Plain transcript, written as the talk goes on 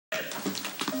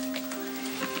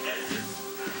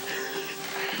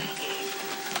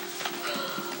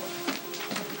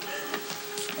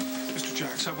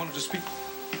I'll just speak.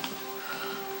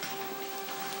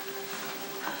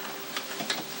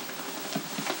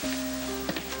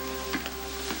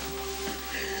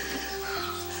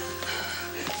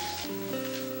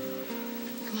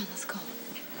 Come on, let's go.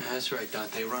 That's right,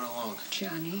 Dante. Run along.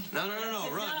 Johnny. No.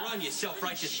 Run, you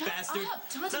self-righteous bastard.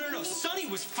 Dante, No. Sonny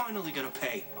was finally gonna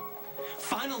pay.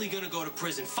 Finally gonna go to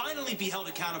prison. Finally be held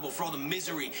accountable for all the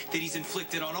misery that he's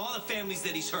inflicted on all the families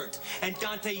that he's hurt. And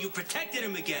Dante, you protected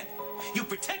him again. You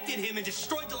protected him and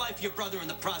destroyed the life of your brother in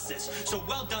the process. So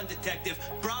well done, detective.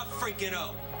 Bravo freaking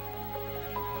O.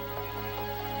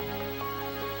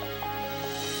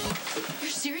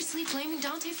 You're seriously blaming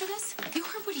Dante for this? You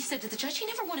heard what he said to the judge. He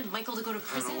never wanted Michael to go to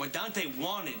prison. No, what Dante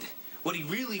wanted, what he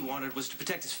really wanted was to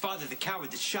protect his father, the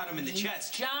coward that shot him in the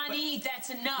chest. Johnny,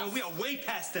 that's enough. No, we are way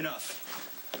past enough.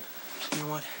 You know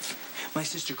what? My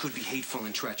sister could be hateful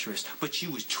and treacherous, but she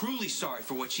was truly sorry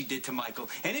for what she did to Michael.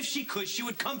 And if she could, she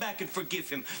would come back and forgive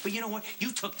him. But you know what?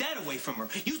 You took that away from her.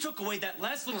 You took away that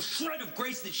last little shred of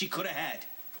grace that she could have had.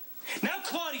 Now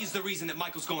Claudia's the reason that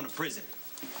Michael's going to prison.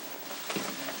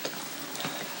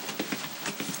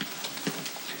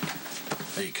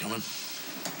 Are you coming?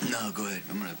 No, go ahead.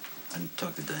 I'm gonna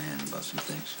talk to Diane about some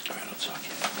things. All right, I'll talk to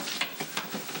you.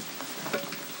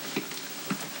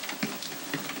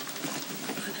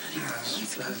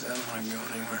 I don't want to go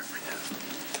anywhere.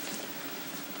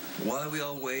 Why are we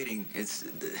all waiting?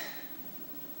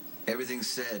 Everything's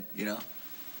said, you know?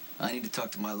 I need to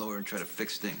talk to my lawyer and try to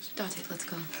fix things. Dante, let's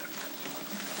go.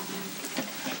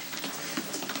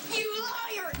 You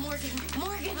liar!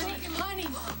 Morgan, honey,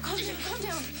 calm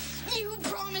down. You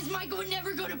promised Michael would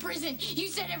never go to prison. You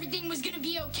said everything was gonna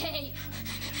be okay.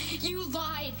 You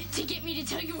lied to get me to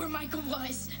tell you where Michael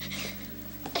was.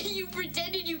 You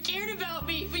pretended you cared about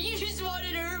me, but you just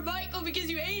wanted to hurt Michael because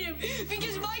you hate him.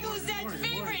 Because Michael was Dad's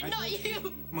favorite, not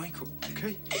you. Michael,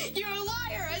 okay? You're a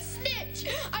liar, a snitch.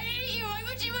 I hate you. I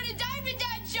wish you would have died when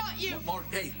Dad shot you. Mark,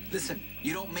 hey, listen,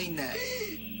 you don't mean that.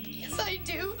 Yes, I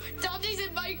do. Dante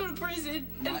sent Michael to prison,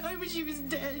 and I wish he was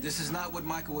dead. This is not what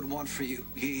Michael would want for you.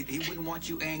 He wouldn't want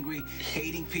you angry,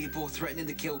 hating people, threatening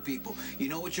to kill people. You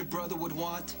know what your brother would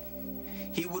want?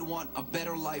 He would want a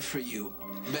better life for you.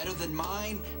 Better than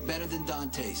mine, better than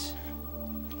Dante's.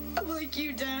 I'm like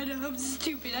you, Dad. I'm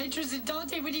stupid. I trusted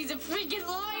Dante, but he's a freaking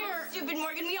liar. Stupid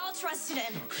Morgan, we all trusted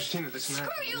him. Oh, Christina, this is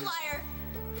not... Screw you, liar.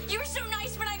 You were so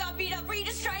nice when I got beat up. Were you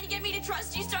just trying to get me to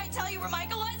trust you so I'd tell you where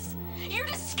Michael was? You're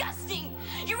disgusting.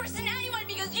 You're worse than anyone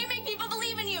because you make people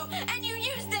believe in you, and you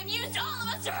used them, used all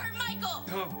of us to hurt Michael.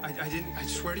 No, I didn't. I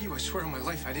swear to you, I swear on my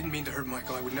life, I didn't mean to hurt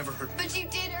Michael. I would never hurt... But you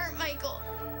did hurt Michael.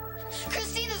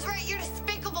 Christina's right. You're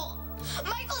despicable.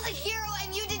 Michael's a hero,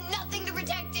 and you did nothing to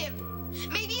protect him.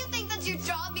 Maybe you think that's your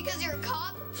job because you're a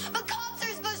cop, but cops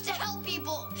are supposed to help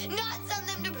people, not send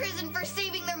them to prison for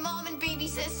saving their mom and baby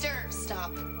sister.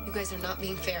 Stop. You guys are not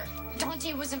being fair.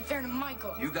 Dante wasn't fair to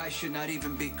Michael. You guys should not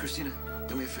even be... Christina,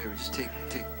 do me a favor. Just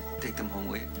take them home,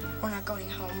 will you? We're not going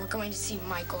home. We're going to see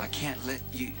Michael. I can't let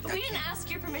you... We didn't ask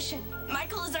your permission.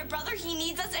 Michael is our brother. He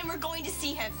needs us, and we're going to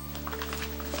see him.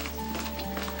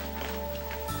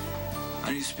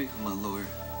 I need to speak with my lawyer.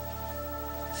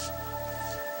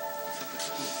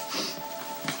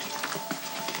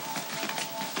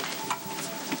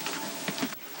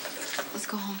 Let's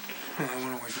go home. No, I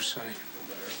want to wait for Sonny.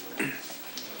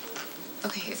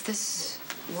 Okay, if this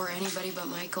were anybody but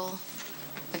Michael,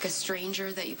 like a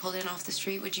stranger that you pulled in off the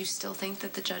street, would you still think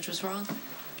that the judge was wrong?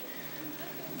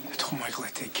 I told Michael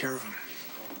I'd take care of him.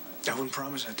 I wouldn't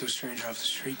promise that to a stranger off the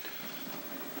street.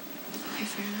 Okay,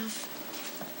 fair enough.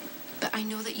 But I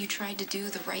know that you tried to do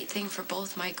the right thing for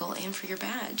both Michael and for your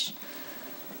badge.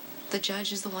 The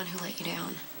judge is the one who let you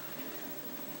down.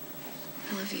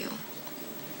 I love you.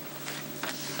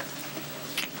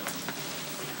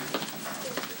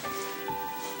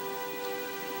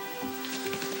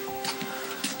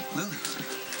 Lily.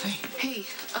 Hey,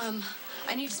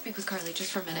 I need to speak with Carly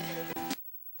just for a minute.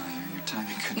 Your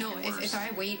timing couldn't No, get worse. if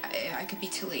I wait, I could be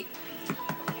too late.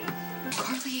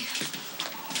 Carly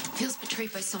feels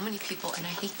betrayed by so many people, and I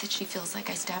hate that she feels like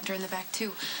I stabbed her in the back,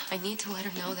 too. I need to let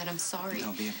her know that I'm sorry.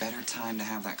 There'll be a better time to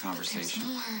have that conversation. But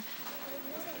there's more.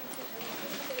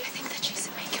 I think that she's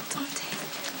may kill Dante.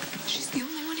 She's the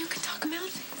only one who can talk him out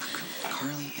of it.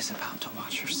 Carly is about to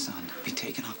watch her son be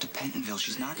taken off to Pentonville.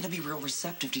 She's not going to be real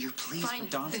receptive to your pleas Fine,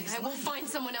 for Dante's then I will life. find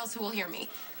someone else who will hear me.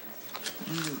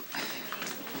 Lulu.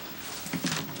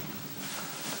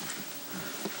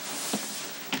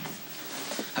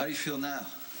 How do you feel now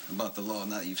about the law,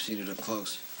 now that you've seen it up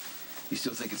close? You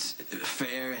still think it's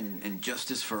fair and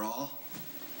justice for all?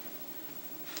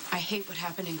 I hate what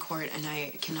happened in court, and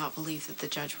I cannot believe that the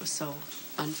judge was so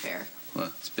unfair.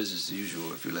 Well, it's business as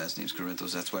usual if your last name's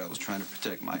Corinthos. That's what I was trying to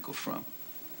protect Michael from.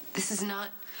 This is not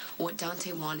what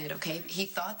Dante wanted, okay? He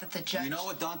thought that the judge... You know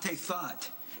what Dante thought,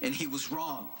 and he was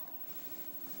wrong.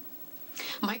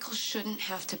 Michael shouldn't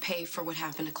have to pay for what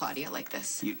happened to Claudia like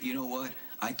this. You know what?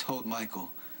 I told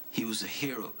Michael he was a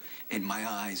hero in my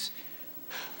eyes,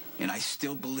 and I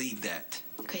still believe that.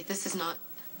 Okay, this is not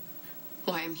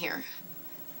why I'm here.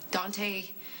 Dante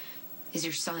is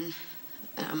your son,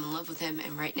 and I'm in love with him,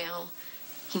 and right now,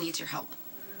 he needs your help.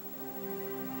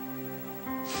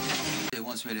 He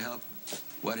wants me to help.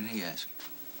 Why didn't he ask?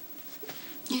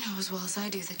 You know as well as I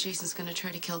do that Jason's gonna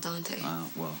try to kill Dante.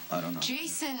 Well, I don't know.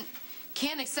 Jason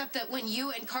can't accept that when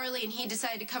you and Carly and he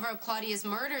decided to cover up Claudia's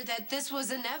murder, that this was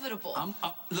inevitable.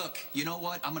 Look, you know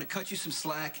what? I'm going to cut you some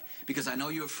slack because I know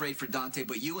you're afraid for Dante,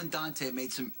 but you and Dante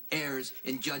made some errors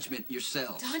in judgment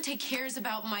yourselves. Dante cares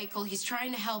about Michael. He's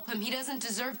trying to help him. He doesn't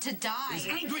deserve to die. As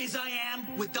angry as I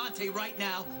am with Dante right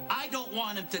now, I don't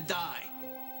want him to die.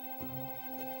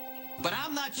 But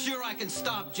I'm not sure I can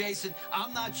stop Jason.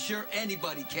 I'm not sure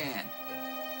anybody can.